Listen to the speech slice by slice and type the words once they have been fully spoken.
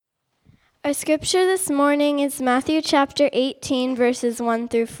Our scripture this morning is Matthew chapter 18, verses 1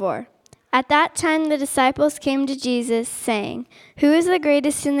 through 4. At that time the disciples came to Jesus, saying, "Who is the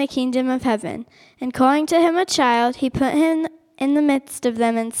greatest in the kingdom of heaven?" And calling to him a child, he put him in the midst of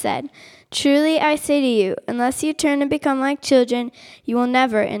them and said, "Truly I say to you, unless you turn and become like children, you will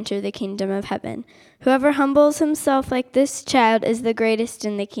never enter the kingdom of heaven. Whoever humbles himself like this child is the greatest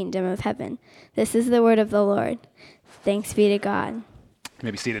in the kingdom of heaven." This is the word of the Lord. Thanks be to God. You may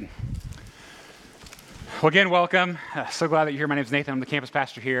be seated. Well, again, welcome. So glad that you're here. My name's Nathan. I'm the campus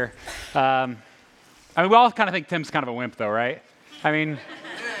pastor here. We all kind of think Tim's kind of a wimp, though, right? I mean,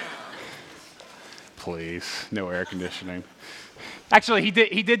 please, no air conditioning. Actually,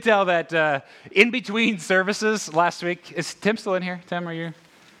 he did tell that in between services last week. Is Tim still in here? Tim, are you?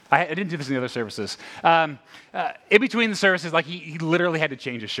 I didn't do this in the other services. In between the services, like he literally had to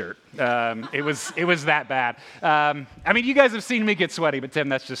change his shirt. It was that bad. I mean, you guys have seen me get sweaty, but Tim,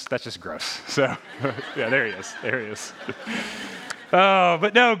 that's just gross. So, yeah, there he is. Oh,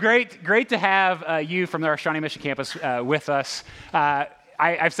 but no, great to have you from our Shawnee Mission campus with us.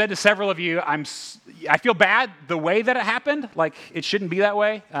 I've said to several of you, I feel bad the way that it happened. Like, it shouldn't be that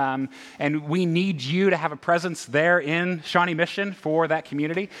way. And we need you to have a presence there in Shawnee Mission for that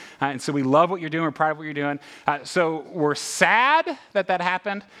community. And so we love what you're doing. We're proud of what you're doing. So we're sad that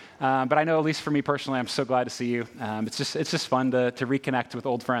happened. But I know, at least for me personally, I'm so glad to see you. It's just fun to reconnect with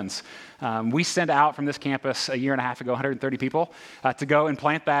old friends. We sent out from this campus a year and a half ago 130 people to go and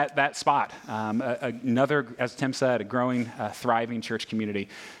plant that spot. Another, as Tim said, a growing, thriving church community.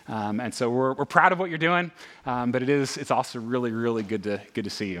 And so we're proud of what you're doing, but it's also really, really good to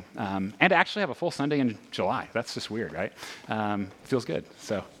see you. And to actually have a full Sunday in July. That's just weird, right? Feels good.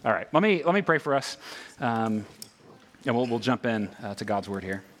 So, all right, let me pray for us, and we'll jump in to God's word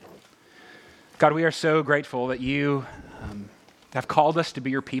here. God, we are so grateful that you have called us to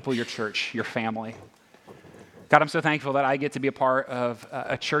be your people, your church, your family. God, I'm so thankful that I get to be a part of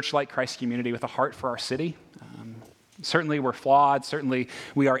a church like Christ Community with a heart for our city. Certainly we're flawed. Certainly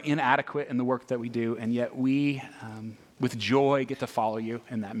we are inadequate in the work that we do, and yet we, with joy, get to follow you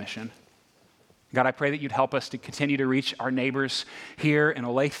in that mission. God, I pray that you'd help us to continue to reach our neighbors here in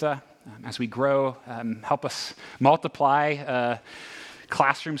Olathe as we grow. Help us multiply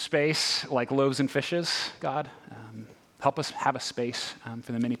classroom space like loaves and fishes, God. Help us have a space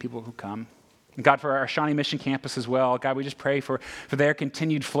for the many people who come. And God, for our Shawnee Mission campus as well, God, we just pray for their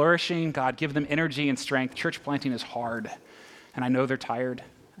continued flourishing. God, give them energy and strength. Church planting is hard, and I know they're tired,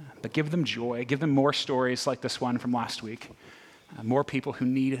 but give them joy. Give them more stories like this one from last week. More people who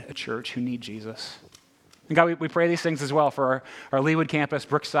need a church, who need Jesus. And God, we pray these things as well for our Leawood campus,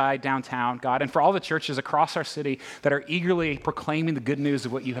 Brookside, downtown, God, and for all the churches across our city that are eagerly proclaiming the good news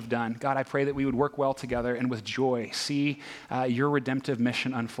of what you have done. God, I pray that we would work well together and with joy see your redemptive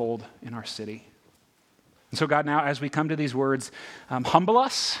mission unfold in our city. And so, God, now as we come to these words, humble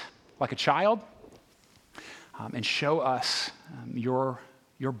us like a child and show us your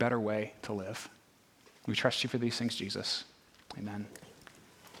better way to live. We trust you for these things, Jesus. Amen.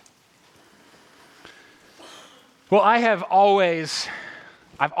 Well, I've always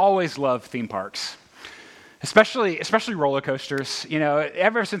loved theme parks, especially roller coasters. You know,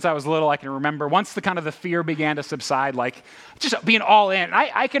 ever since I was little, I can remember once the fear began to subside, like just being all in.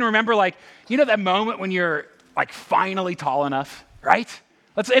 I can remember, like, you know, that moment when you're like finally tall enough, right?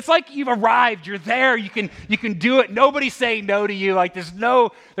 It's like you've arrived. You're there. You can do it. Nobody's saying no to you. Like there's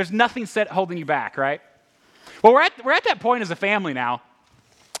nothing holding you back, right? Well, we're at that point as a family now.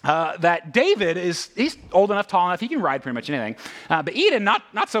 That David he's old enough, tall enough, he can ride pretty much anything. But Eden,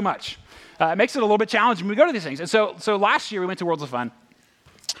 not so much. It makes it a little bit challenging when we go to these things. And so last year we went to Worlds of Fun.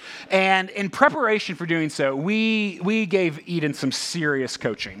 And in preparation for doing so, we gave Eden some serious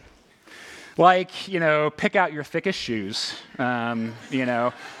coaching. Like, you know, pick out your thickest shoes,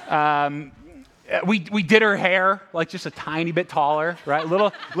 we did her hair like just a tiny bit taller, right?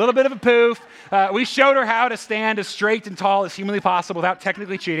 Little bit of a poof. We showed her how to stand as straight and tall as humanly possible without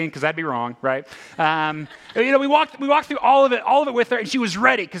technically cheating, because that'd be wrong, right? We walked through all of it with her, and she was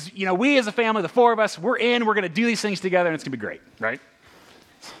ready because, you know, we as a family, the four of us, we're going to do these things together, and it's going to be great, right?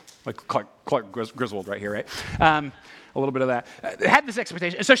 Like Clark Griswold right here, right? A little bit of that. Had this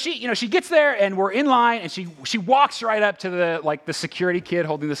expectation. And so she gets there and we're in line and she walks right up to the security kid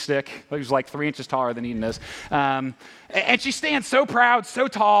holding the stick, who's like 3 inches taller than Eden is. And she stands so proud, so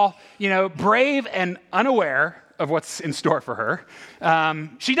tall, you know, brave and unaware of what's in store for her.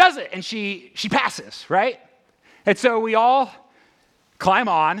 She does it and she passes, right? And so we all climb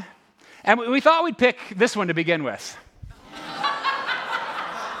on and we thought we'd pick this one to begin with.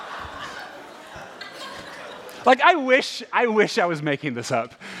 Like, I wish I was making this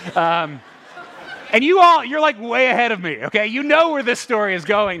up. And you're like way ahead of me, okay? You know where this story is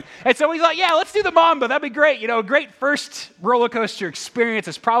going. And so he's like, yeah, let's do the Mamba. That'd be great. A great first roller coaster experience.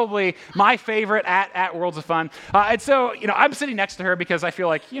 Is probably my favorite at Worlds of Fun. And so, I'm sitting next to her because I feel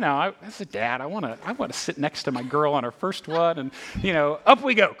like, as a dad, I want to sit next to my girl on her first one. And, up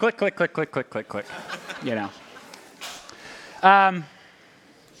we go. Click, click, click, click, click, click, click.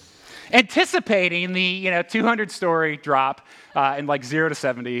 Anticipating the 200-story drop in like 0 to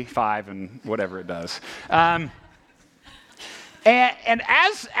 75 and whatever it does. And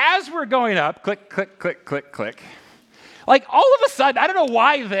as we're going up, click, click, click, click, click, like all of a sudden, I don't know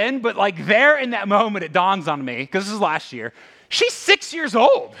why then, but like there in that moment, it dawns on me, because this is last year, she's 6 years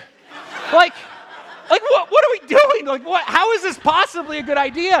old. Like what are we doing? Like what? How is this possibly a good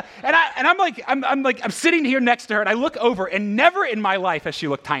idea? And I'm sitting here next to her, and I look over, and never in my life has she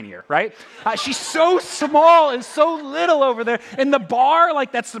looked tinier, right? She's so small and so little over there, and the bar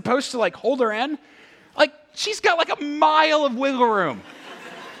like that's supposed to like hold her in, like she's got like a mile of wiggle room.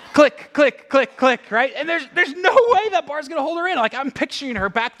 Click, click, click, click, right? And there's no way that bar's gonna hold her in. Like I'm picturing her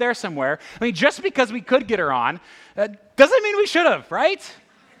back there somewhere. I mean, just because we could get her on, doesn't mean we should have, right?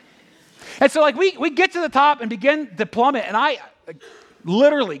 And so like we get to the top and begin to plummet, and I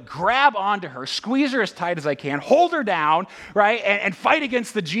literally grab onto her, squeeze her as tight as I can, hold her down, right, and fight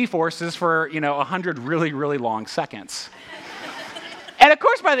against the G-forces for 100 really, really long seconds. And of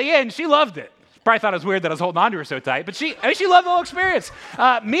course, by the end, she loved it. Probably thought it was weird that I was holding on to her so tight, but she loved the whole experience.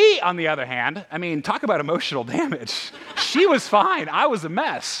 Me, on the other hand, talk about emotional damage. She was fine. I was a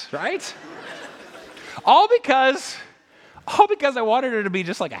mess, right? All because I wanted her to be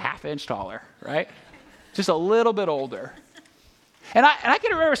just like a half inch taller, right? Just a little bit older. And I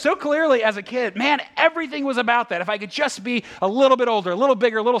can remember so clearly as a kid, man, everything was about that. If I could just be a little bit older, a little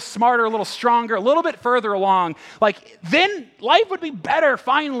bigger, a little smarter, a little stronger, a little bit further along, like then life would be better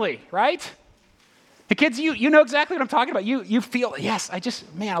finally, right? The kids, you know exactly what I'm talking about. You feel, yes, a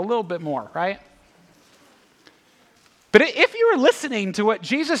little bit more, right? But if you were listening to what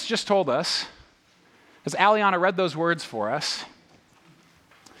Jesus just told us, as Aliana read those words for us,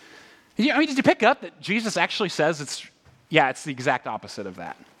 did you pick up that Jesus actually says it's the exact opposite of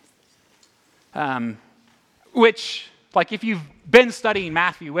that? Which, like if you've been studying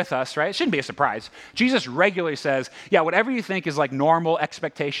Matthew with us, right, it shouldn't be a surprise. Jesus regularly says, whatever you think is like normal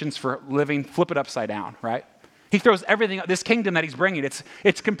expectations for living, flip it upside down, right? He throws everything, this kingdom that he's bringing,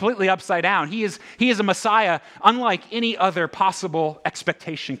 it's completely upside down. He is a Messiah unlike any other possible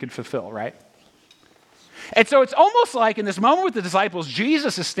expectation could fulfill, right? And so it's almost like in this moment with the disciples,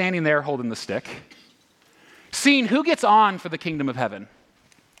 Jesus is standing there holding the stick, seeing who gets on for the kingdom of heaven.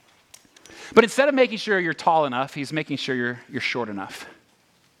 But instead of making sure you're tall enough, he's making sure you're short enough.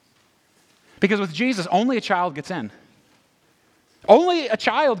 Because with Jesus, only a child gets in. Only a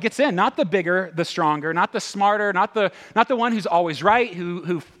child gets in, not the bigger, the stronger, not the smarter, not the one who's always right,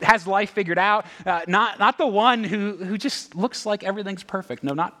 who has life figured out, not the one who just looks like everything's perfect.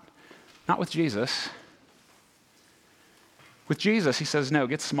 No, not with Jesus. With Jesus, he says, no,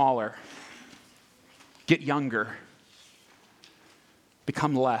 get smaller, get younger,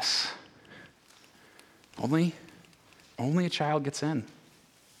 become less. Only a child gets in.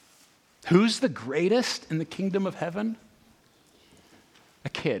 Who's the greatest in the kingdom of heaven? A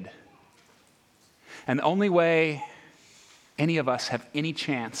kid. And the only way any of us have any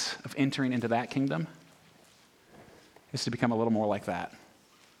chance of entering into that kingdom is to become a little more like that.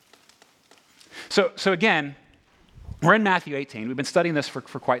 So again, we're in Matthew 18. We've been studying this for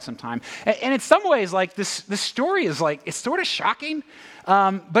quite some time. And in some ways, like this story is like, it's sort of shocking,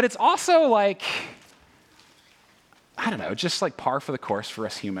 but it's also like, I don't know, just like par for the course for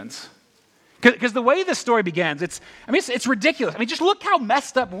us humans. Because the way this story begins, it's ridiculous. Just look how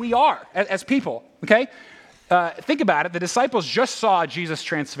messed up we are as people, okay? Think about it. The disciples just saw Jesus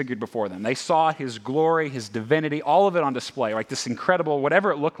transfigured before them. They saw his glory, his divinity, all of it on display, like this incredible,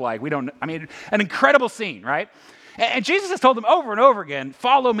 whatever it looked like. An incredible scene, right? And Jesus has told them over and over again,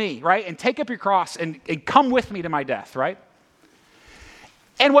 follow me, right? And take up your cross and come with me to my death, right?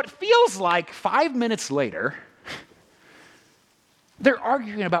 And what feels like 5 minutes later, they're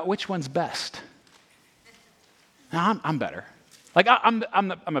arguing about which one's best. Now, I'm better. Like, I'm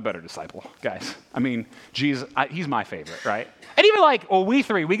a better disciple, guys. Jesus, he's my favorite, right? And even like,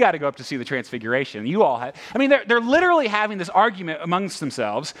 we got to go up to see the transfiguration. You all had. They're literally having this argument amongst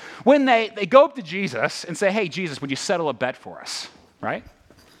themselves when they go up to Jesus and say, hey, Jesus, would you settle a bet for us, right?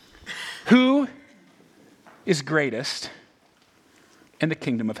 Who is greatest in the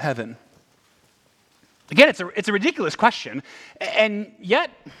kingdom of heaven? Again, it's a ridiculous question, and yet,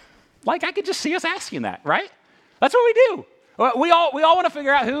 like, I could just see us asking that, right? That's what we do. We all want to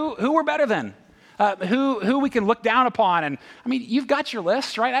figure out who we're better than, who we can look down upon. And I mean, you've got your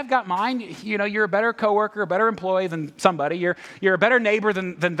list, right? I've got mine. You know, you're a better coworker, a better employee than somebody. You're a better neighbor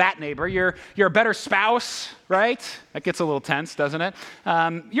than that neighbor. You're a better spouse, right? That gets a little tense, doesn't it?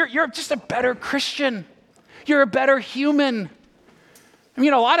 You're just a better Christian. You're a better human. I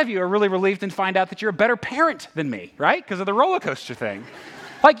mean, a lot of you are really relieved and find out that you're a better parent than me, right? Because of the roller coaster thing.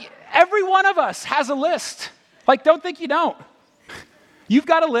 Like, every one of us has a list. Like, don't think you don't. You've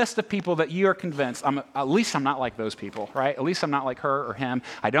got a list of people that you are convinced, at least I'm not like those people, right? At least I'm not like her or him.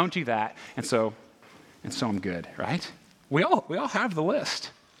 I don't do that, and so I'm good, right? We all have the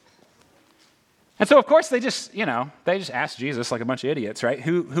list. And so, of course, they just ask Jesus like a bunch of idiots, right?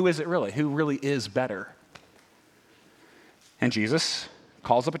 Who is it really? Who really is better? And Jesus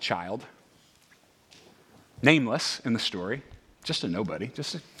calls up a child, nameless in the story, just a nobody,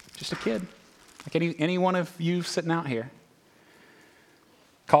 just a kid, like any one of you sitting out here.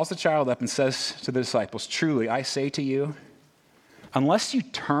 Calls the child up and says to the disciples, "Truly, I say to you, unless you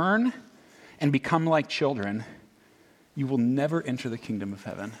turn and become like children, you will never enter the kingdom of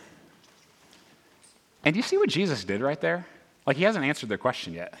heaven." And do you see what Jesus did right there? Like, he hasn't answered their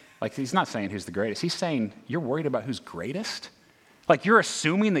question yet. Like, he's not saying who's the greatest. He's saying, you're worried about who's greatest? Like, you're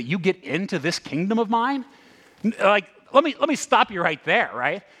assuming that you get into this kingdom of mine? Like, let me stop you right there,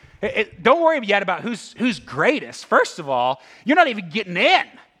 right? Don't worry yet about who's greatest. First of all, you're not even getting in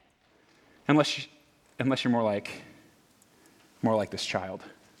unless you're more like this child.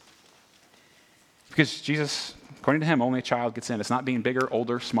 Because Jesus, according to him, only a child gets in. It's not being bigger,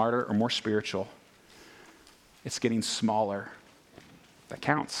 older, smarter, or more spiritual. It's getting smaller. That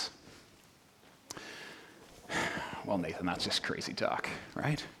counts. Well, Nathan, that's just crazy talk,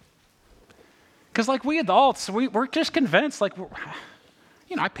 right? Because like we adults, we're just convinced, like,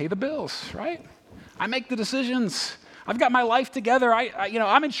 I pay the bills, right? I make the decisions. I've got my life together.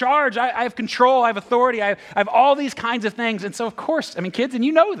 I'm in charge. I have control. I have authority. I have all these kinds of things. And so, of course, I mean, kids, and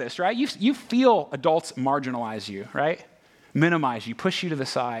you know this, right? You feel adults marginalize you, right? Minimize you, push you to the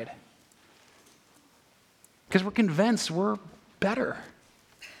side. Because we're convinced we're better.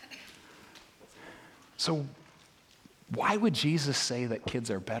 So why would Jesus say that kids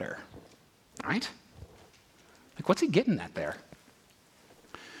are better, right? Like, what's he getting at there?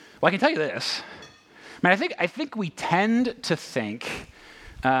 Well, I can tell you this. I mean, I think we tend to think,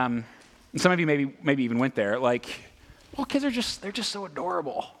 and some of you maybe even went there, like, well, kids they're just so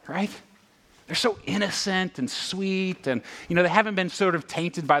adorable, right? They're so innocent and sweet, and they haven't been sort of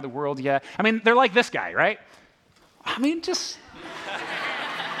tainted by the world yet. I mean, they're like this guy, right? I mean, just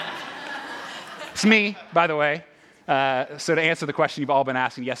it's me, by the way. So to answer the question you've all been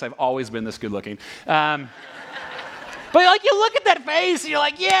asking, yes, I've always been this good looking. But like, you look at that face and you're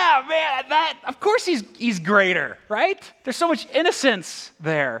like, yeah, man, that, of course he's greater, right? There's so much innocence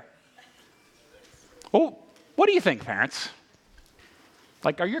there. Well, what do you think, parents?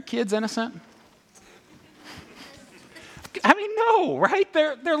 Like, are your kids innocent? I mean, no, right?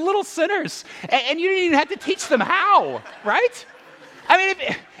 They're little sinners. And you didn't even have to teach them how, right? I mean,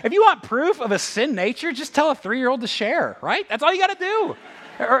 if you want proof of a sin nature, just tell a 3-year-old to share, right? That's all you got to do.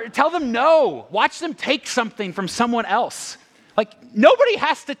 Or tell them no. Watch them take something from someone else. Like, nobody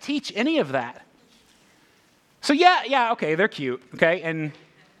has to teach any of that. So yeah, okay, they're cute, okay? And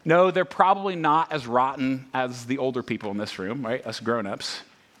no, they're probably not as rotten as the older people in this room, right? Us grown-ups.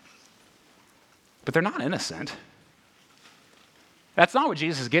 But they're not innocent. That's not what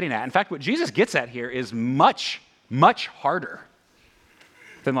Jesus is getting at. In fact, what Jesus gets at here is much, much harder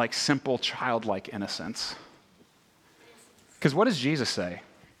than like simple childlike innocence. Because what does Jesus say?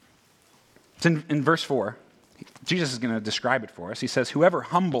 It's in verse 4. Jesus is going to describe it for us. He says, whoever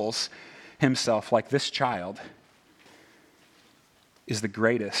humbles himself like this child is the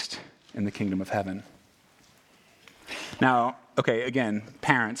greatest in the kingdom of heaven. Now, okay, again,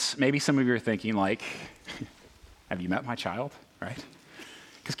 parents, maybe some of you are thinking like, have you met my child, right?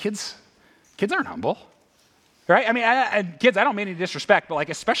 Because kids aren't humble. Right? I mean, kids, I don't mean any disrespect, but like,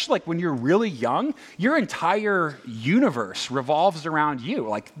 especially like when you're really young, your entire universe revolves around you.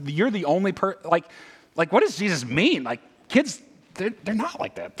 Like, you're the only like what does Jesus mean? Like, kids, they're not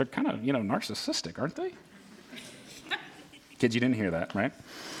like that. They're kind of, narcissistic, aren't they? Kids, you didn't hear that, right?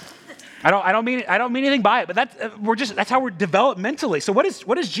 I don't mean anything by it, but that's how we're developed mentally. So what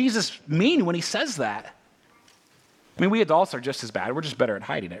does Jesus mean when he says that? I mean, we adults are just as bad. We're just better at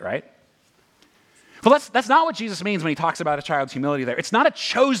hiding it, right? Well, that's not what Jesus means when he talks about a child's humility there. It's not a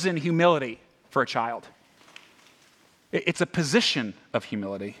chosen humility for a child. It's a position of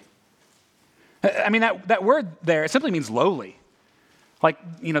humility. I mean, that word there, it simply means lowly.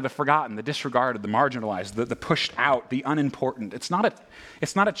 Like, the forgotten, the disregarded, the marginalized, the pushed out, the unimportant. It's not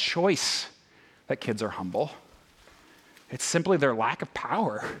a choice that kids are humble. It's simply their lack of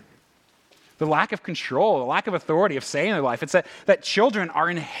power, the lack of control, the lack of authority of say in their life. It's that children are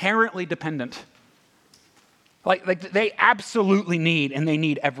inherently dependent. Like they absolutely need, and they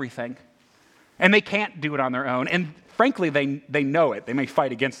need everything. And they can't do it on their own. And frankly, they know it. They may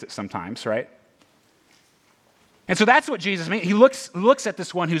fight against it sometimes, right? And so that's what Jesus means. He looks at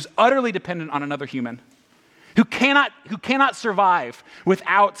this one who's utterly dependent on another human, who cannot survive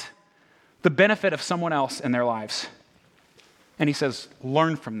without the benefit of someone else in their lives. And he says,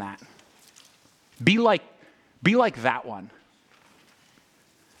 learn from that. Be like that one.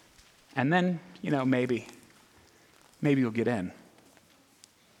 And then, maybe you'll get in.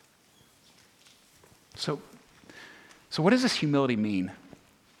 So what does this humility mean?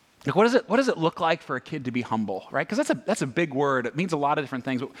 Like, what does it look like for a kid to be humble, right? Because that's a big word. It means a lot of different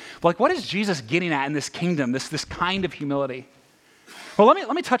things. But like, what is Jesus getting at in this kingdom, this kind of humility? Well,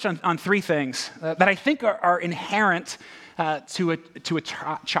 let me touch on three things that I think are inherent to a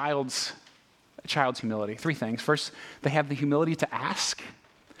child's humility. Three things. First, they have the humility to ask.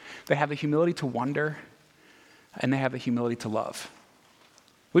 They have the humility to wonder. And they have the humility to love.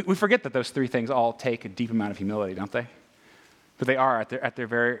 We forget that those three things all take a deep amount of humility, don't they? But they are at their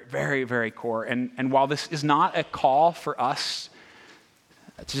very, very, very core. And while this is not a call for us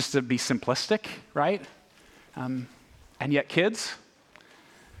just to be simplistic, right? And yet kids,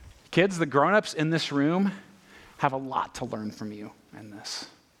 the grown-ups in this room have a lot to learn from you in this.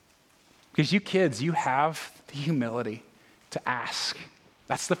 Because you kids, you have the humility to ask.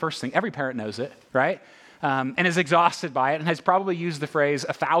 That's the first thing. Every parent knows it, right? And is exhausted by it and has probably used the phrase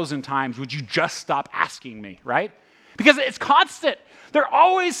 1,000 times, would you just stop asking me, right? Because it's constant. They're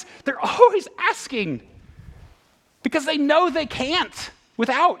always asking because they know they can't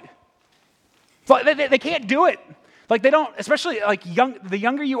without. They can't do it. Like they don't, especially like the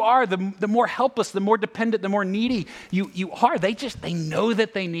younger you are, the more helpless, the more dependent, the more needy you are. They know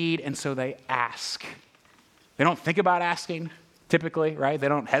that they need, and so they ask. They don't think about asking, typically, right? They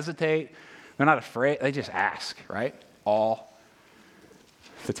don't hesitate. They're not afraid. They just ask, right? All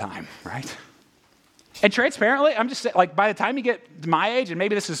the time, right? And transparently, I'm just saying, like, by the time you get to my age, and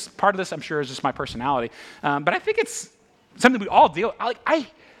maybe this is part of this, I'm sure, is just my personality, but I think it's something we all deal with.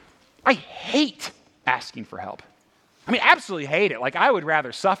 I hate asking for help. I mean, absolutely hate it. Like, I would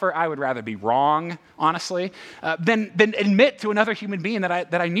rather suffer, I would rather be wrong, honestly, than admit to another human being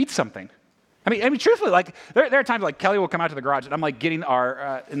that I need something. I mean, truthfully, like, there are times, like, Kelly will come out to the garage, and I'm, like, getting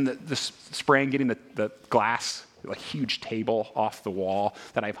in the spring, getting the glass, like, huge table off the wall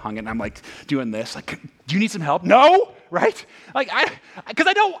that I've hung it, and I'm, like, doing this. Like, do you need some help? No, right? Like, because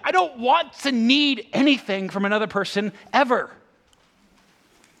I don't want to need anything from another person ever.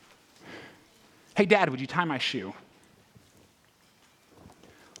 Hey, Dad, would you tie my shoe?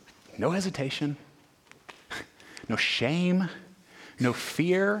 No hesitation, no shame, no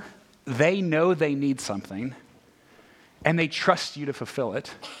fear. They know they need something, and they trust you to fulfill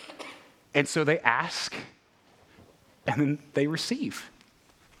it. And so they ask, and then they receive.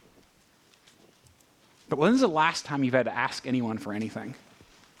 But when's the last time you've had to ask anyone for anything?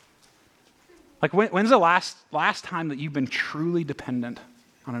 Like, when's the last time that you've been truly dependent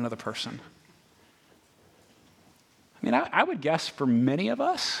on another person? I mean, I would guess for many of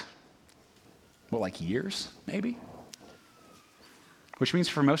us, like years, maybe? Which means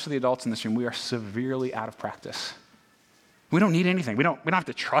for most of the adults in this room, we are severely out of practice. We don't need anything. We don't have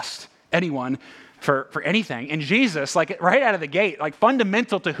to trust anyone for anything. And Jesus, like right out of the gate, like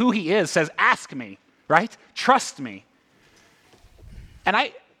fundamental to who he is, says, ask me, right? Trust me. And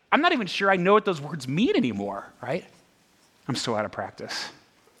I'm not even sure I know what those words mean anymore, right? I'm so out of practice.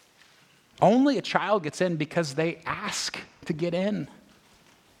 Only a child gets in because they ask to get in.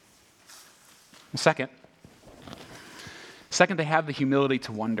 Second, they have the humility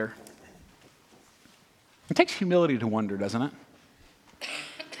to wonder. It takes humility to wonder, doesn't it? I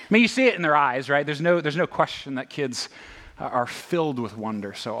mean, you see it in their eyes, right? There's no question that kids are filled with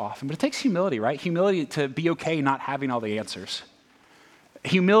wonder so often. But it takes humility, right? Humility to be okay not having all the answers.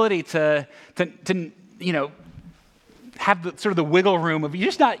 Humility to have the sort of the wiggle room of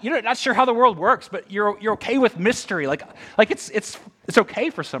you're not sure how the world works, but you're okay with mystery. Like it's okay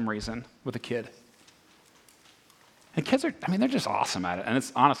for some reason with a kid. And kids they're just awesome at it. And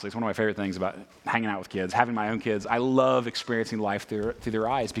it's one of my favorite things about hanging out with kids, having my own kids. I love experiencing life through their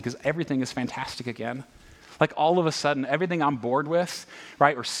eyes because everything is fantastic again. Like all of a sudden, everything I'm bored with,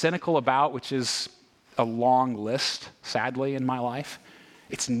 right, or cynical about, which is a long list, sadly, in my life,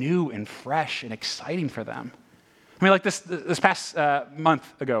 it's new and fresh and exciting for them. I mean, like this past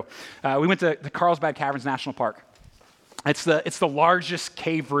month ago, we went to the Carlsbad Caverns National Park. It's the largest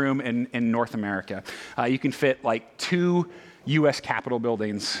cave room in North America. You can fit like 2 U.S. Capitol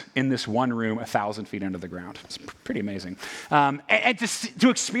buildings in this one room 1,000 feet under the ground. It's pretty amazing. And to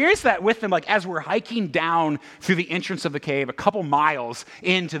experience that with them, like as we're hiking down through the entrance of the cave, a couple miles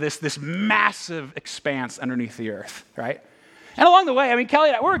into this massive expanse underneath the earth, right? And along the way, I mean, Kelly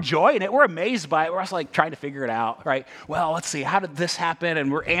and I, we're enjoying it. We're amazed by it. We're also like trying to figure it out, right? Well, let's see, how did this happen?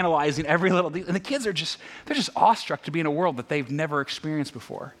 And we're analyzing every little detail. And the kids they're just awestruck to be in a world that they've never experienced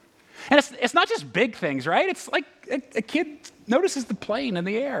before. And it's not just big things, right? It's like a kid notices the plane in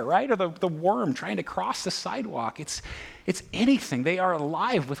the air, right? Or the worm trying to cross the sidewalk. It's anything. They are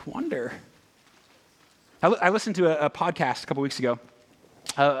alive with wonder. I listened to a podcast a couple weeks ago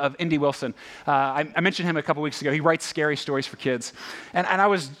of Indy Wilson. I mentioned him a couple weeks ago. He writes scary stories for kids. And I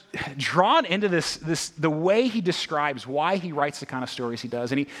was drawn into the way he describes why he writes the kind of stories he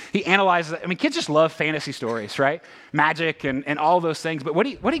does. And he analyzes it. I mean, kids just love fantasy stories, right? Magic and all those things. But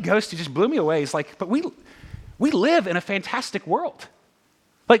what he goes to just blew me away. He's like, but we live in a fantastic world.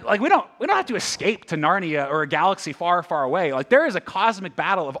 Like we don't have to escape to Narnia or a galaxy far, far away. Like there is a cosmic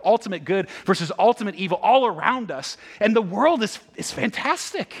battle of ultimate good versus ultimate evil all around us, and the world is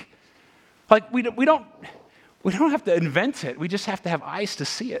fantastic. Like we don't have to invent it. We just have to have eyes to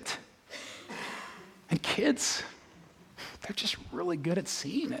see it. And kids, they're just really good at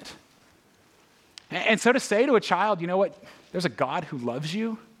seeing it. And so to say to a child, you know what? There's a God who loves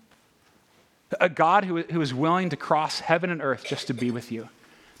you, a God who is willing to cross heaven and earth just to be with you,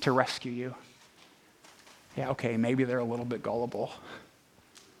 to rescue you. Yeah, okay, maybe they're a little bit gullible.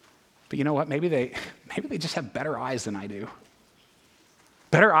 But you know what? Maybe they just have better eyes than I do.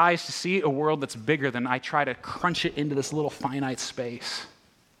 Better eyes to see a world that's bigger than I try to crunch it into this little finite space.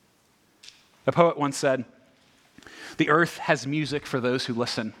 A poet once said, "The earth has music for those who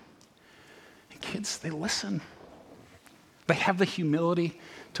listen." And kids, they listen. They have the humility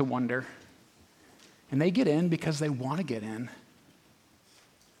to wonder. And they get in because they want to get in.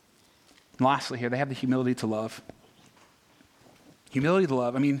 And lastly here, they have the humility to love. Humility to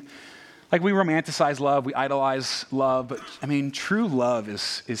love. I mean, like we romanticize love, we idolize love, but I mean, true love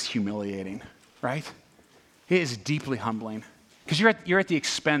is humiliating, right? It is deeply humbling because you're at the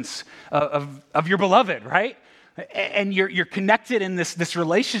expense of your beloved, right? And you're connected in this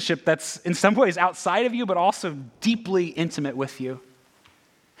relationship that's in some ways outside of you, but also deeply intimate with you.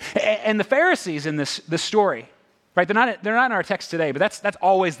 And the Pharisees in this story, right? They're not in our text today, but that's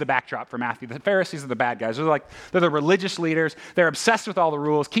always the backdrop for Matthew. The Pharisees are the bad guys. They're the religious leaders. They're obsessed with all the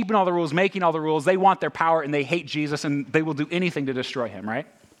rules, keeping all the rules, making all the rules. They want their power and they hate Jesus and they will do anything to destroy him, right?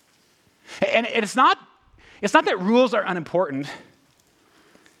 And it's not that rules are unimportant,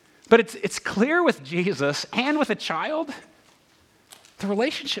 but it's clear with Jesus and with a child, the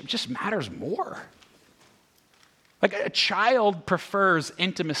relationship just matters more. Like a child prefers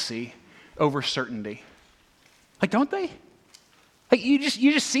intimacy over certainty. Like, don't they? Like you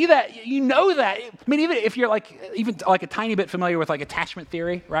just see that, you know that. I mean, even if you're even a tiny bit familiar with like attachment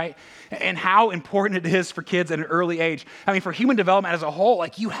theory, right? And how important it is for kids at an early age. I mean, for human development as a whole,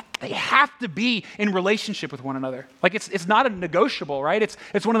 like they have to be in relationship with one another. Like it's not a negotiable, right?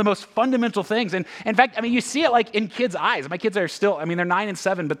 It's one of the most fundamental things. And in fact, I mean, you see it like in kids' eyes. My kids are still, I mean, they're 9 and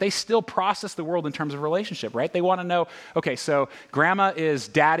 7, but they still process the world in terms of relationship, right? They want to know, okay, so grandma is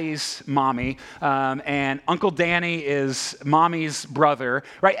daddy's mommy, and Uncle Danny is mommy's brother,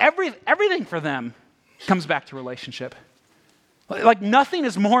 right? Everything for them comes back to relationship. Like nothing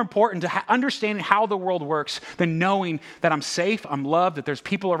is more important to understanding how the world works than knowing that I'm safe, I'm loved, that there's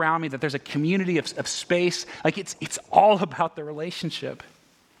people around me, that there's a community of space. Like it's all about the relationship.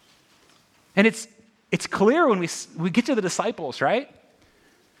 And it's clear when we get to the disciples, right?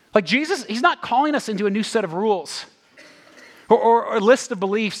 Like Jesus, he's not calling us into a new set of rules or a list of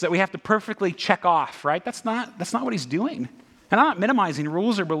beliefs that we have to perfectly check off, right? That's not what he's doing. And I'm not minimizing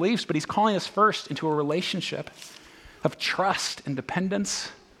rules or beliefs, but he's calling us first into a relationship of trust and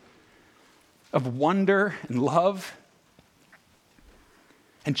dependence, of wonder and love.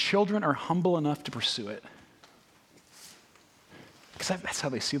 And children are humble enough to pursue it. Because that's how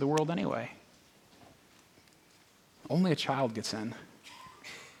they see the world anyway. Only a child gets in.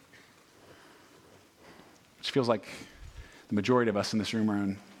 Which feels like the majority of us in this room are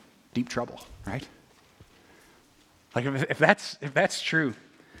in deep trouble, right? Like if that's true,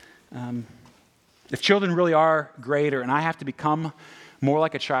 if children really are greater and I have to become more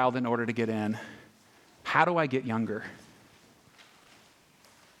like a child in order to get in, how do I get younger?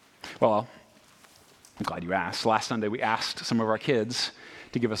 Well, I'm glad you asked. Last Sunday we asked some of our kids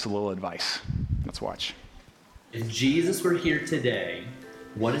to give us a little advice. Let's watch. If Jesus were here today,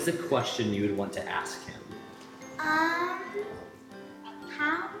 what is a question you would want to ask him? How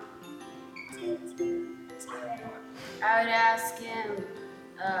did you do it? I would ask him,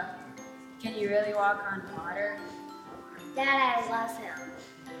 can you really walk on water? Dad, I love him.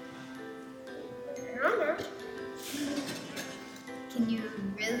 I don't know. Can you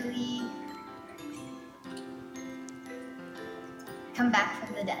really come back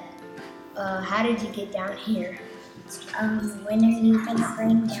from the dead? How did you get down here? When are you gonna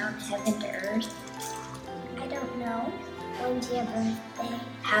bring down heaven to earth? I don't know. When's your birthday?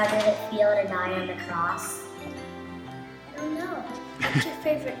 How did it feel to die on the cross? I don't know. What's your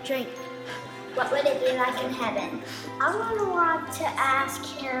favorite drink? What would it be like in heaven? I'm gonna want to ask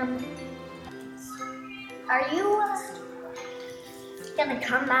him, are you gonna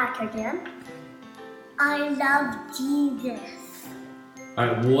come back again? I love Jesus. All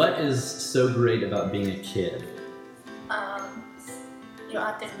right, what is so great about being a kid? You don't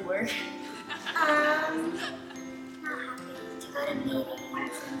have to do work. Not having to go to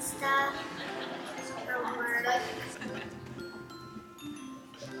meetings and stuff. Or work.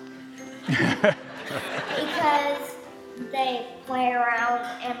 Because they play around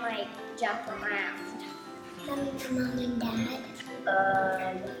and jump around. Having your mom and dad.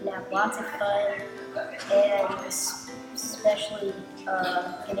 Have lots of fun, and especially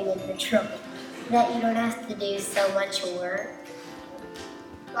getting into trouble. That you don't have to do so much work.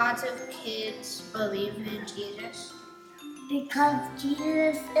 Lots of kids believe in Jesus. Because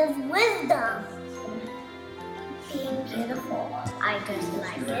Jesus is wisdom. Being beautiful. I just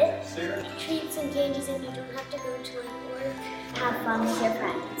like it. Treats and candies and you don't have to go to work. Have fun with your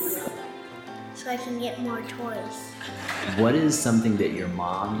friends. So I can get more toys. What is something that your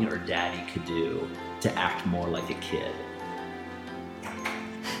mommy or daddy could do to act more like a kid?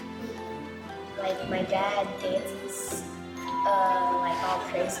 Like my dad dances, all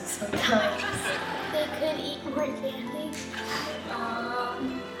crazy sometimes. They could eat more candy.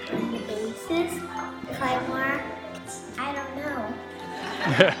 On the bases. If I were, I don't know.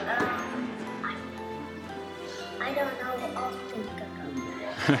 I don't know what I'll think of.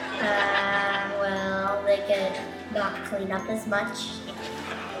 Well, they could not clean up as much.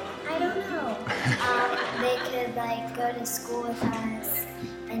 I don't know. They could go to school with us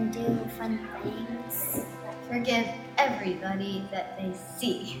and do fun things. Forgive everybody that they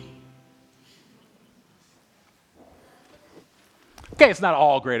see. Okay, it's not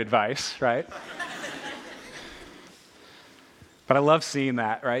all great advice, right? But I love seeing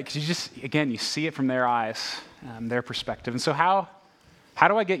that, right? Because you see it from their eyes, their perspective. And so how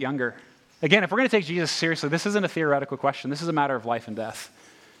do I get younger? Again, if we're going to take Jesus seriously, this isn't a theoretical question. This is a matter of life and death.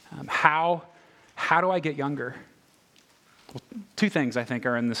 How do I get younger? Well, two things I think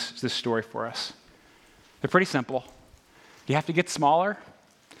are in this story for us. They're pretty simple. You have to get smaller,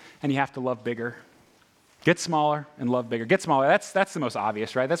 and you have to love bigger. Get smaller and love bigger. Get smaller, that's the most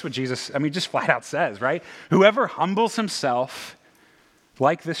obvious, right? That's what Jesus, just flat out says, right? Whoever humbles himself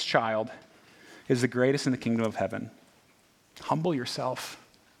like this child is the greatest in the kingdom of heaven. Humble yourself.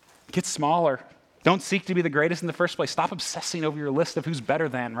 Get smaller. Don't seek to be the greatest in the first place. Stop obsessing over your list of who's better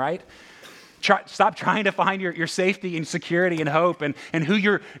than, right? Stop trying to find your safety and security and hope and who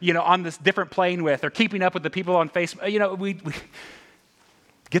you're on this different plane with or keeping up with the people on Facebook. We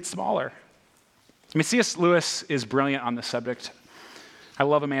get smaller. C.S. Lewis is brilliant on this subject. I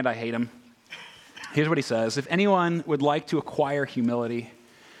love him and I hate him. Here's what he says. If anyone would like to acquire humility,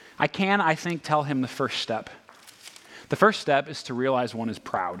 I think, tell him the first step. The first step is to realize one is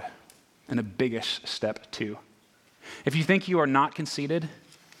proud, and a biggish step too. If you think you are not conceited,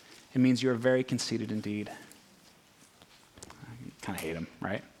 it means you are very conceited indeed. I kind of hate him,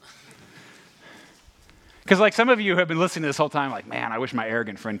 right? Because some of you have been listening to this whole time man, I wish my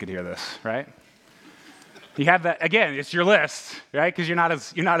arrogant friend could hear this, right? You have that, again, it's your list, right? Because you're not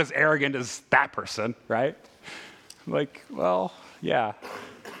as arrogant as that person, right? Well, yeah,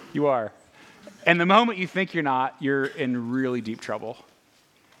 you are. And the moment you think you're not, you're in really deep trouble.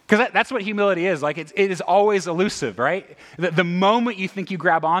 Because that's what humility is. It is always elusive, right? The moment you think you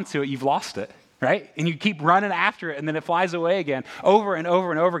grab onto it, you've lost it, right? And you keep running after it, and then it flies away again, over and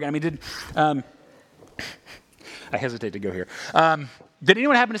over and over again. I hesitate to go here. Did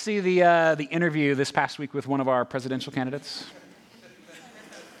anyone happen to see the interview this past week with one of our presidential candidates?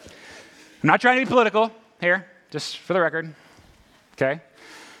 I'm not trying to be political here, just for the record, okay?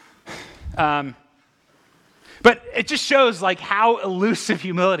 But it just shows how elusive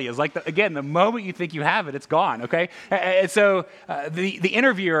humility is. Again, the moment you think you have it, it's gone, okay? And so the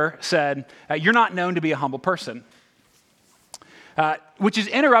interviewer said, you're not known to be a humble person, which is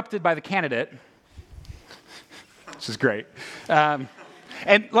interrupted by the candidate which is great.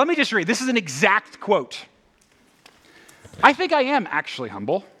 And let me just read. This is an exact quote. I think I am actually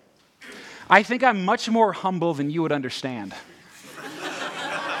humble. I think I'm much more humble than you would understand.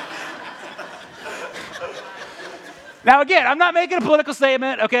 Now, again, I'm not making a political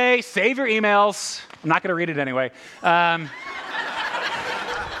statement, okay? Save your emails. I'm not going to read it anyway.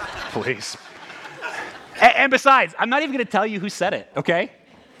 Please. And besides, I'm not even going to tell you who said it, okay?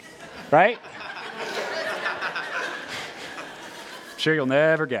 Right? I'm sure you'll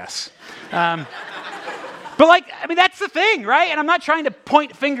never guess. But that's the thing, right? And I'm not trying to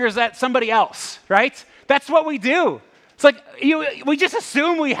point fingers at somebody else, right? That's what we do. It's like we just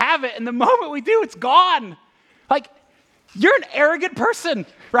assume we have it, and the moment we do, it's gone. Like, you're an arrogant person,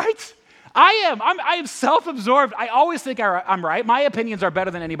 right? I am self-absorbed. I always think I'm right. My opinions are better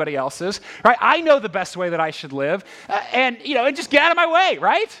than anybody else's, right? I know the best way that I should live, and just get out of my way,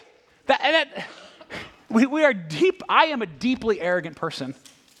 right? We are deep. I am a deeply arrogant person.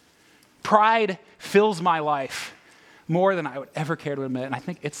 Pride fills my life more than I would ever care to admit, and I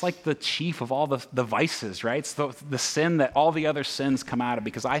think it's like the chief of all the vices, right? It's the sin that all the other sins come out of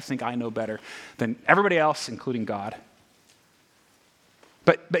because I think I know better than everybody else, including God.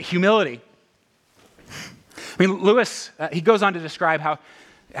 But humility. I mean, Lewis, he goes on to describe how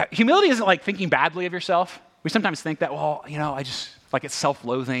humility isn't like thinking badly of yourself. We sometimes think that, I just, like it's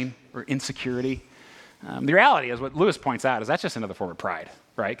self-loathing or insecurity. The reality is what Lewis points out is that's just another form of pride,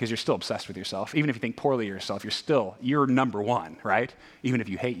 right? Because you're still obsessed with yourself. Even if you think poorly of yourself, you're number one, right? Even if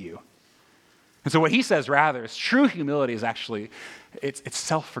you hate you. And so what he says rather is true humility is actually, it's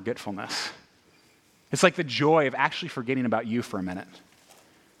self-forgetfulness. It's like the joy of actually forgetting about you for a minute.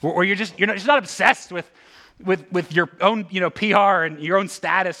 Or you're just not obsessed with your own PR and your own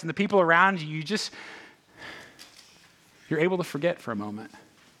status and the people around you. You're able to forget for a moment.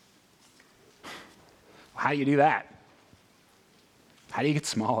 How do you do that? How do you get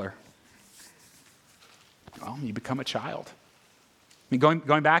smaller? Well, you become a child. I mean,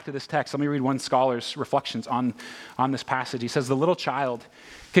 going back to this text, let me read one scholar's reflections on this passage. He says, the little child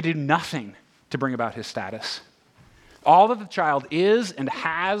could do nothing to bring about his status. All that the child is and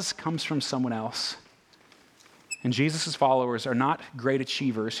has comes from someone else. And Jesus' followers are not great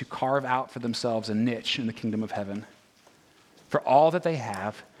achievers who carve out for themselves a niche in the kingdom of heaven. For all that they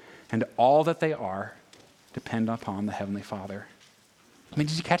have and all that they are depend upon the Heavenly Father. I mean,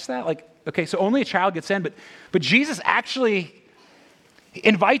 did you catch that? So only a child gets in, but Jesus actually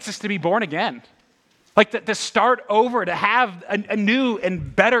invites us to be born again. To start over, to have a new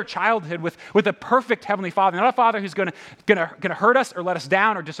and better childhood with a perfect Heavenly Father. Not a Father who's gonna hurt us or let us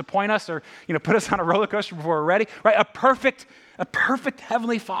down or disappoint us or put us on a roller coaster before we're ready. Right? A perfect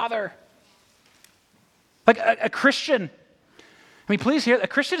Heavenly Father. Like a Christian. I mean, please hear, a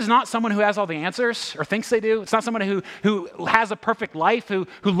Christian is not someone who has all the answers or thinks they do. It's not someone who has a perfect life, who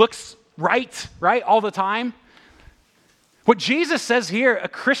looks right all the time. What Jesus says here, a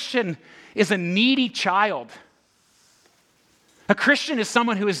Christian is a needy child. A Christian is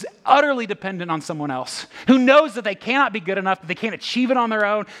someone who is utterly dependent on someone else, who knows that they cannot be good enough, that they can't achieve it on their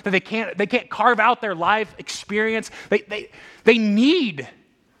own, that they can't carve out their life experience. They need.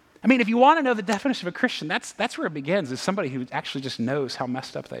 I mean, if you want to know the definition of a Christian, that's where it begins, is somebody who actually just knows how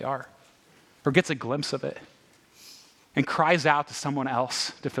messed up they are or gets a glimpse of it and cries out to someone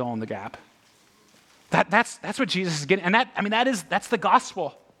else to fill in the gap. That's what Jesus is getting. And that's the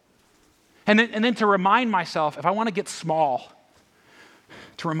gospel. And then to remind myself, if I want to get small,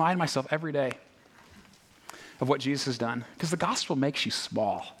 to remind myself every day of what Jesus has done. Because the gospel makes you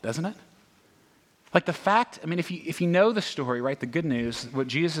small, doesn't it? Like the fact, if you know the story, right, the good news, what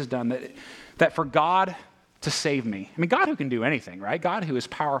Jesus has done, that for God to save me, God who can do anything, right? God who is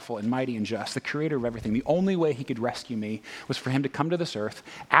powerful and mighty and just, the creator of everything, the only way he could rescue me was for him to come to this earth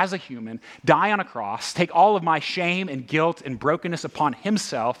as a human, die on a cross, take all of my shame and guilt and brokenness upon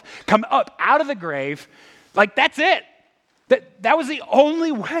himself, come up out of the grave. Like, that's it. That was the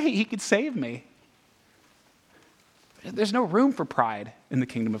only way he could save me. There's no room for pride in the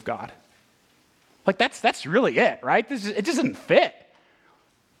kingdom of God. Like, that's really it, right? It doesn't fit.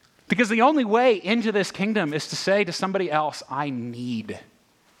 Because the only way into this kingdom is to say to somebody else, I'm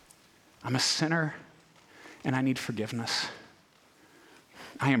a sinner and I need forgiveness.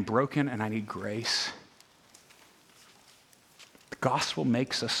 I am broken and I need grace. The gospel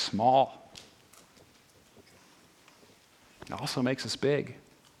makes us small. It also makes us big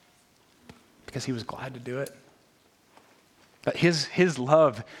because he was glad to do it. But his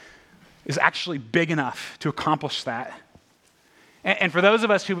love is actually big enough to accomplish that. And for those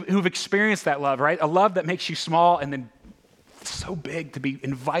of us who've experienced that love, right? A love that makes you small and then so big to be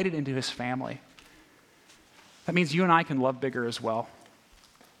invited into his family. that means you and I can love bigger as well.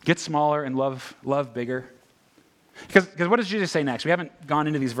 Get smaller and love bigger. Because what does Jesus say next? We haven't gone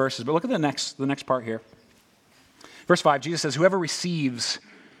into these verses, but look at the next part here. Verse 5, Jesus says, whoever receives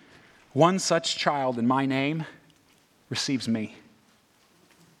one such child in my name receives me.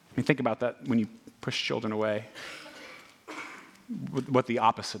 I mean, think about that when you push children away. What the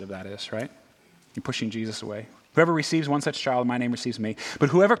opposite of that is, right? You're pushing Jesus away. Whoever receives one such child in my name receives me. But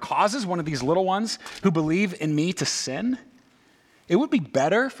whoever causes one of these little ones who believe in me to sin, it would be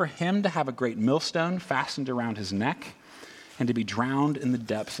better for him to have a great millstone fastened around his neck and to be drowned in the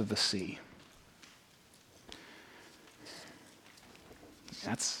depths of the sea.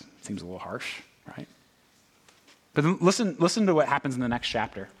 That seems a little harsh, right? But then listen to what happens in the next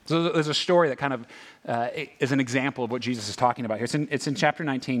chapter. So there's a story that kind of is an example of what Jesus is talking about here. It's in chapter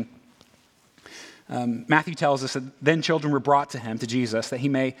 19. Matthew tells us that then children were brought to him, to Jesus, that he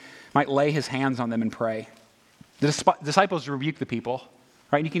might lay his hands on them and pray. The disciples rebuke the people,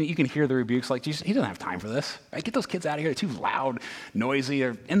 right? You can hear the rebukes like, Jesus, he doesn't have time for this, right? Get those kids out of here. They're too loud, noisy,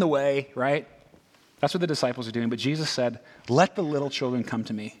 they're in the way, right? That's what the disciples are doing. But Jesus said, let the little children come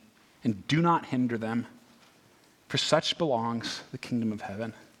to me and do not hinder them, for such belongs the kingdom of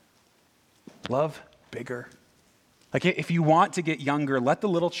heaven. Love bigger. Like if you want to get younger, let the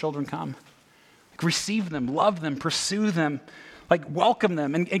little children come. Like receive them, love them, pursue them, like welcome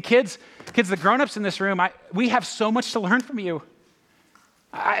them. And kids, the grown-ups in this room, we have so much to learn from you.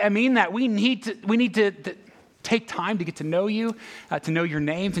 I mean that. We need to take time to get to know you, to know your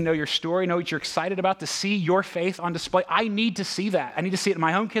name, to know your story, know what you're excited about, to see your faith on display. I need to see that. I need to see it in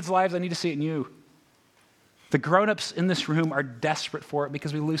my own kids' lives. I need to see it in you. The grown-ups in this room are desperate for it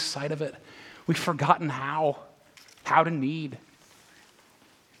because we lose sight of it. We've forgotten how to need.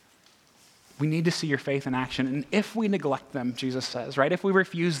 We need to see your faith in action. And if we neglect them, Jesus says, right? If we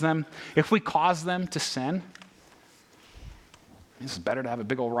refuse them, if we cause them to sin, it's better to have a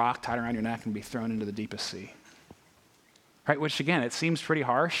big old rock tied around your neck and be thrown into the deepest sea. Right? Which again, it seems pretty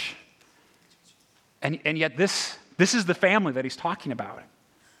harsh. And yet this is the family that he's talking about.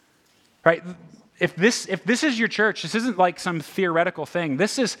 Right? If this is your church, this isn't like some theoretical thing.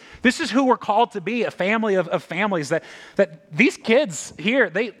 This is who we're called to be, a family of families that these kids here,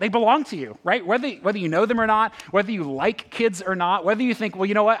 they belong to you, right? Whether you know them or not, whether you like kids or not, whether you think, well,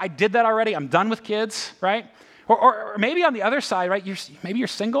 you know what, I did that already, I'm done with kids, right? Or maybe on the other side, right? Maybe you're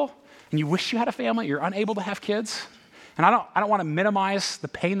single and you wish you had a family, you're unable to have kids. And I don't want to minimize the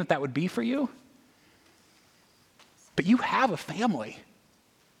pain that would be for you. But you have a family.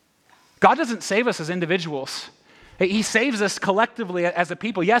 God doesn't save us as individuals. He saves us collectively as a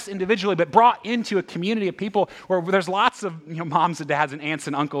people, yes, individually, but brought into a community of people where there's lots of moms and dads and aunts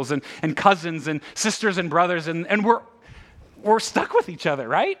and uncles and cousins and sisters and brothers, and we're stuck with each other,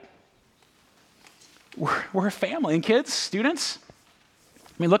 right? We're a family. And kids, students,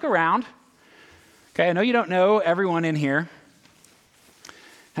 I mean, look around. Okay, I know you don't know everyone in here,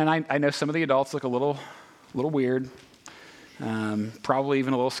 and I know some of the adults look a little weird. Probably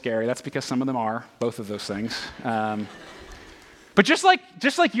even a little scary. That's because some of them are, both of those things. But just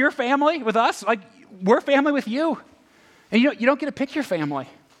like your family with us, like we're family with you. And you don't get to pick your family.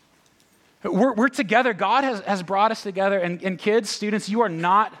 We're together. God has brought us together. And kids, students, you are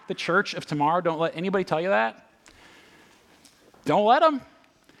not the church of tomorrow. Don't let anybody tell you that. Don't let them.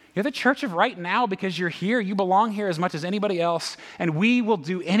 You're the church of right now because you're here. You belong here as much as anybody else. And we will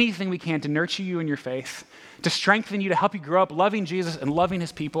do anything we can to nurture you in your faith, to strengthen you, to help you grow up loving Jesus and loving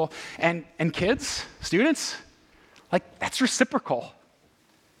his people. And kids, students, like that's reciprocal.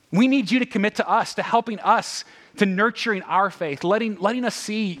 We need you to commit to us, to helping us, to nurturing our faith, letting us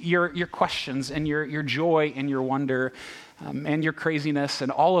see your questions and your joy and your wonder and your craziness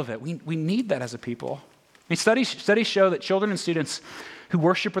and all of it. We need that as a people. I mean, studies show that children and students who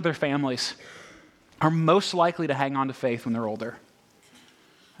worship with their families are most likely to hang on to faith when they're older.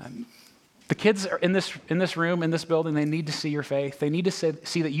 The kids are in this room, in this building, they need to see your faith. They need to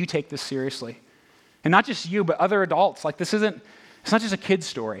see that you take this seriously. And not just you, but other adults. Like it's not just a kid's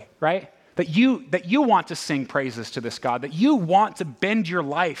story, right? That you want to sing praises to this God, that you want to bend your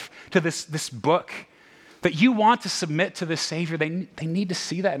life to this book, that you want to submit to this Savior. They need to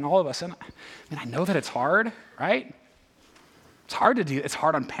see that in all of us. And I know that it's hard, right? It's hard to do. It's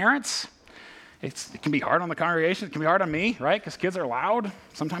hard on parents. It can be hard on the congregation. It can be hard on me, right? Because kids are loud,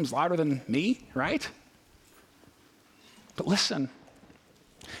 sometimes louder than me, right? But listen,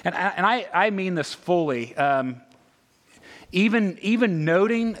 and I mean this fully. Even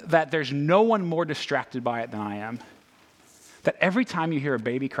noting that there's no one more distracted by it than I am. That every time you hear a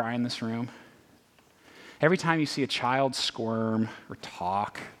baby cry in this room, every time you see a child squirm or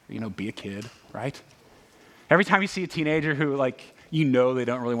talk, be a kid, right? Every time you see a teenager who, like, you know they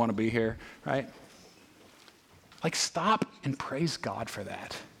don't really want to be here, right? Like, stop and praise God for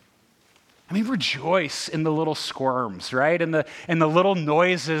that. I mean, rejoice in the little squirms, right? And the little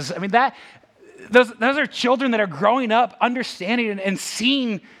noises. I mean, those are children that are growing up, understanding and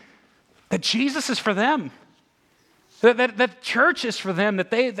seeing that Jesus is for them. That church is for them,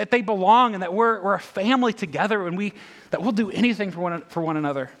 that they belong, and that we're a family together, and that we'll do anything for one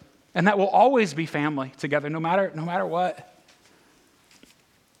another, and that we'll always be family together, no matter what.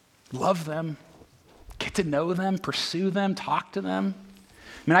 Love them, get to know them, pursue them, talk to them.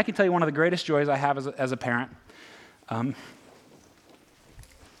 I mean, I can tell you one of the greatest joys I have as a parent,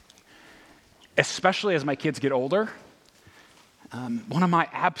 especially as my kids get older. One of my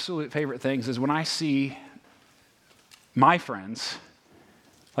absolute favorite things is when I see my friends,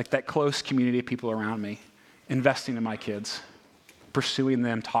 like that close community of people around me, investing in my kids, pursuing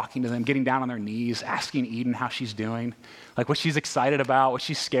them, talking to them, getting down on their knees, asking Eden how she's doing, like what she's excited about, what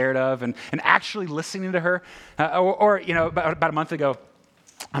she's scared of, and actually listening to her. About a month ago,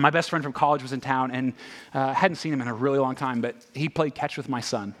 my best friend from college was in town, and hadn't seen him in a really long time, but he played catch with my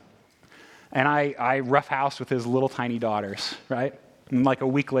son. And I roughhoused with his little tiny daughters, right? And like a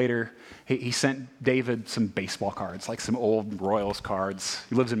week later, he sent David some baseball cards, like some old Royals cards.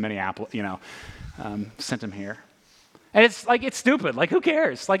 He lives in Minneapolis, sent him here. And it's stupid. Like, who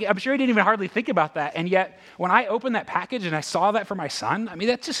cares? Like, I'm sure he didn't even hardly think about that. And yet, when I opened that package and I saw that for my son, I mean,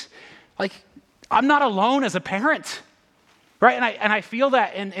 that's just, like, I'm not alone as a parent, right? And I feel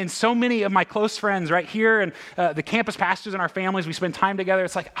that in so many of my close friends right here, and the campus pastors in our families, we spend time together.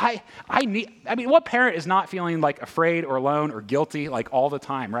 It's like, what parent is not feeling like afraid or alone or guilty like all the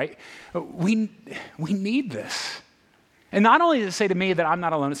time, right? We need this. And not only did it say to me that I'm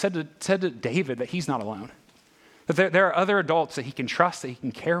not alone, it said to David that he's not alone. That there are other adults that he can trust, that he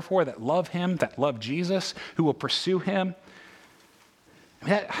can care for, that love him, that love Jesus, who will pursue him. I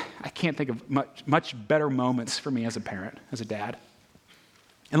mean, I can't think of much better moments for me as a parent, as a dad.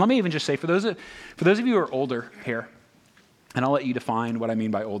 And let me even just say, for those of you who are older here, and I'll let you define what I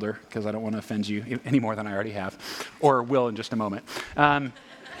mean by older, because I don't want to offend you any more than I already have, or will in just a moment. But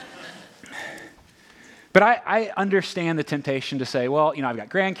I understand the temptation to say, well, I've got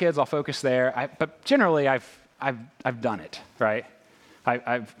grandkids, I'll focus there. But generally, I've done it, right?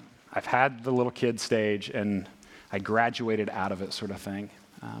 I've had the little kid stage, and I graduated out of it, sort of thing.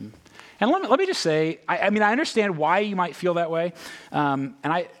 And let me just say, I understand why you might feel that way. And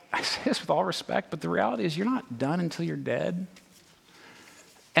I say this with all respect, but the reality is you're not done until you're dead.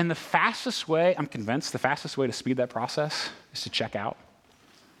 And the fastest way, I'm convinced, the fastest way to speed that process is to check out.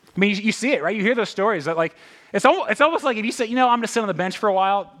 I mean, you see it, right? You hear those stories that, like, it's almost like if you say, I'm going to sit on the bench for a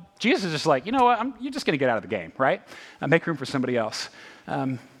while, Jesus is just like, you know what, you're just going to get out of the game, right? Make room for somebody else.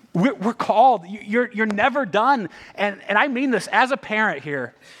 We're called. You're never done. And I mean this as a parent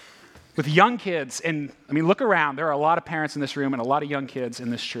here with young kids. And I mean, look around. There are a lot of parents in this room and a lot of young kids in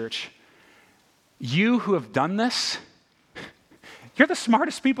this church. You who have done this, you're the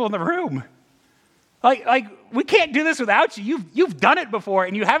smartest people in the room. Like we can't do this without you. You've done it before,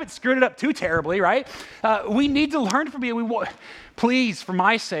 and you haven't screwed it up too terribly, right? We need to learn from you. Please, for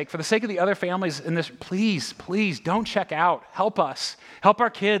my sake, for the sake of the other families in this, please don't check out. Help us. Help our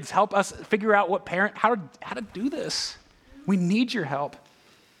kids. Help us figure out how to do this. We need your help.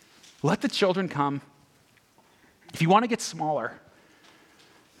 Let the children come. If you want to get smaller,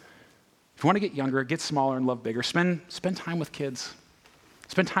 if you want to get younger, get smaller and love bigger. Spend time with kids.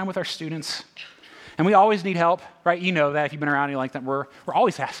 Spend time with our students. And we always need help, right? You know that if you've been around and you like that, we're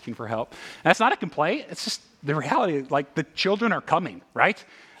always asking for help. And that's not a complaint. It's just the reality. Like, the children are coming, right?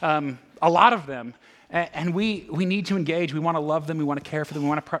 A lot of them. And we need to engage. We want to love them. We want to care for them. We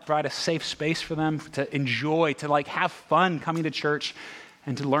want to provide a safe space for them to enjoy, to like have fun coming to church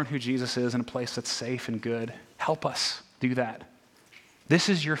and to learn who Jesus is in a place that's safe and good. Help us do that. This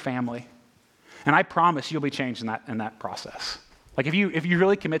is your family. And I promise you'll be changed in that process. Like, if you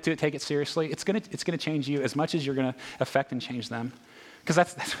really commit to it, take it seriously, it's gonna change you as much as you're gonna affect and change them. Because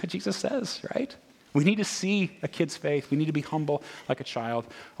that's what Jesus says, right? We need to see a kid's faith. We need to be humble like a child.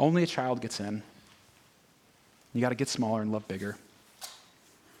 Only a child gets in. You got to get smaller and love bigger.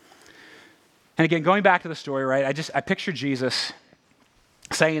 And again, going back to the story, right? I picture Jesus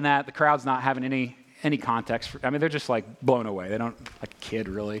saying that, the crowd's not having any context. They're just like blown away. They don't, like a kid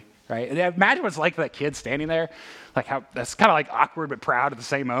really, right? And imagine what it's like for that kid standing there, like how that's kind of like awkward but proud at the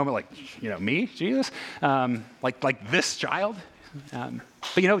same moment, like, me, Jesus, like this child.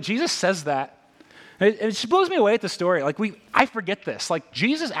 But Jesus says that. And it just blows me away at the story. Like I forget this. Like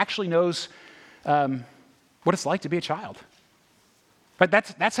Jesus actually knows what it's like to be a child. But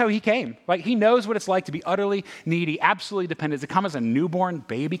that's how he came. Like, he knows what it's like to be utterly needy, absolutely dependent, to come as a newborn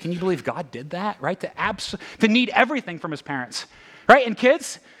baby. Can you believe God did that, right? To need everything from his parents, right? And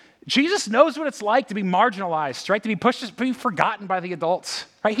kids, Jesus knows what it's like to be marginalized, right? To be pushed, to be forgotten by the adults,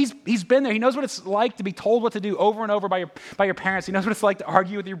 right? He's been there. He knows what it's like to be told what to do over and over by your parents. He knows what it's like to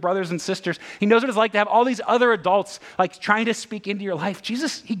argue with your brothers and sisters. He knows what it's like to have all these other adults like trying to speak into your life.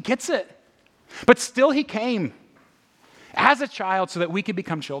 Jesus, he gets it. But still he came as a child so that we could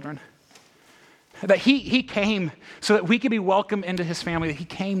become children. That he came so that we could be welcomed into his family. That he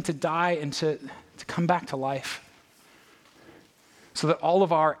came to die and to come back to life. So that all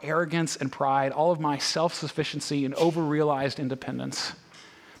of our arrogance and pride, all of my self-sufficiency and over-realized independence,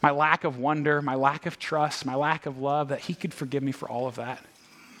 my lack of wonder, my lack of trust, my lack of love, that he could forgive me for all of that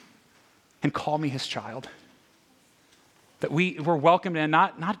and call me his child. That we were welcomed in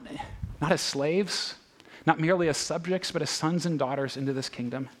not as slaves, not merely as subjects, but as sons and daughters into this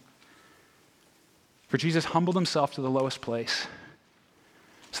kingdom. For Jesus humbled himself to the lowest place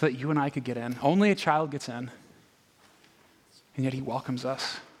so that you and I could get in. Only a child gets in, and yet he welcomes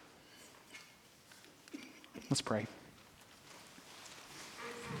us. Let's pray.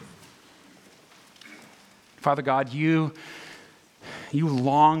 Father God, you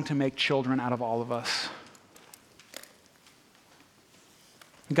long to make children out of all of us.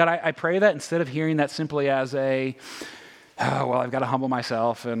 God, I pray that instead of hearing that simply as I've got to humble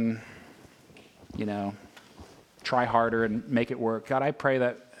myself and, try harder and make it work. God, I pray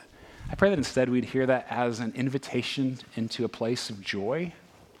that instead we'd hear that as an invitation into a place of joy,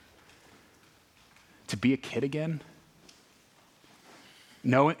 to be a kid again,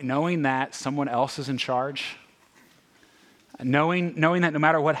 knowing that someone else is in charge, knowing that no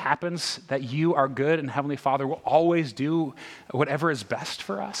matter what happens, that you, our good and Heavenly Father, will always do whatever is best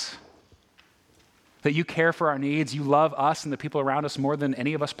for us. That you care for our needs, you love us and the people around us more than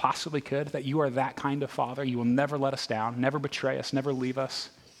any of us possibly could, that you are that kind of Father. You will never let us down, never betray us, never leave us.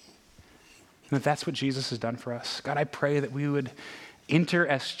 And that's what Jesus has done for us. God, I pray that we would enter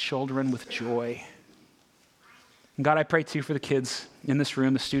as children with joy. And God, I pray too for the kids in this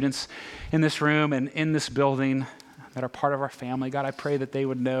room, the students in this room and in this building that are part of our family. God, I pray that they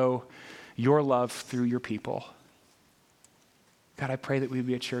would know your love through your people. God, I pray that we would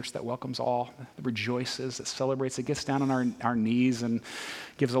be a church that welcomes all, that rejoices, that celebrates, that gets down on our knees and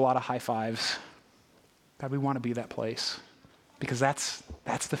gives a lot of high fives. God, we want to be that place because that's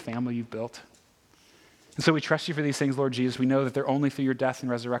the family you've built. And so we trust you for these things, Lord Jesus. We know that they're only through your death and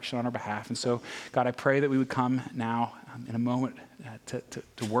resurrection on our behalf. And so, God, I pray that we would come now in a moment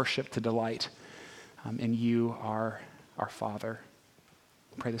to worship, to delight in you, our Father.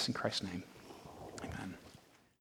 I pray this in Christ's name.